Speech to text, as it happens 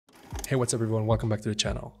Hey, what's up everyone? Welcome back to the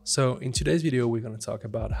channel. So in today's video, we're going to talk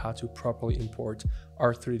about how to properly import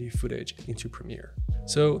R3D footage into Premiere.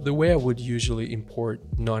 So the way I would usually import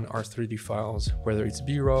non-R3D files, whether it's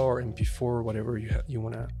B-raw or MP4, whatever you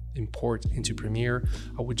want to import into Premiere,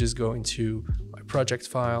 I would just go into my project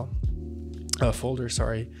folder,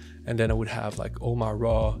 and then I would have like all my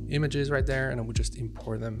raw images right there, and I would just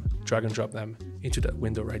import them, drag and drop them into that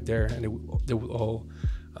window right there, and they will all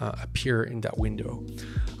appear in that window.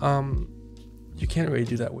 You can't really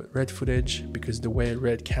do that with RED footage because the way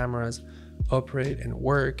RED cameras operate and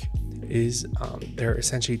work is they're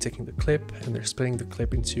essentially taking the clip and they're splitting the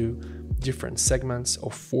clip into different segments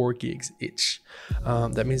of 4 gigs each.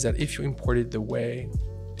 That means that if you import it the way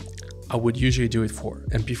I would usually do it for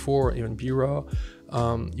MP4 or even B-raw,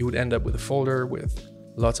 you would end up with a folder with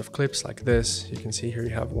lots of clips like this. You can see here you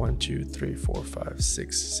have 1, 2, 3, 4, 5,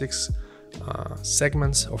 6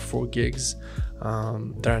 segments of 4 gigs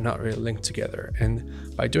that are not really linked together,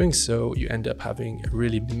 and by doing so you end up having a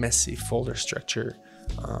really messy folder structure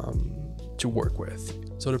to work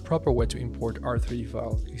with. So the proper way to import R3D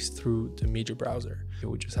files is through the media browser. You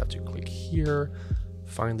would just have to click here,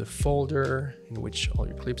 find the folder in which all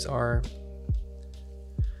your clips are,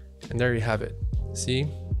 and there you have it. See,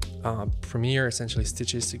 Premiere essentially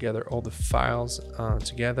stitches together all the files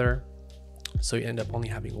together. So you end up only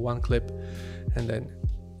having one clip, and then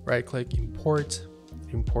right click import,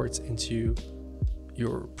 imports into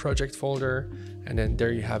your project folder, and then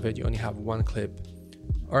there you have it. You only have one clip.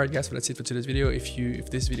 All right guys, so that's it for today's video.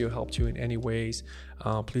 If this video helped you in any ways,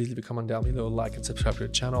 please leave a comment down below, like and subscribe to the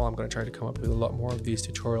channel. I'm going to try to come up with a lot more of these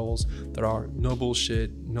tutorials that are no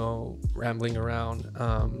bullshit, no rambling around,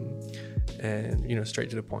 and straight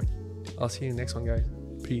to the point. I'll see you in the next one, guys.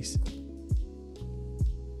 Peace.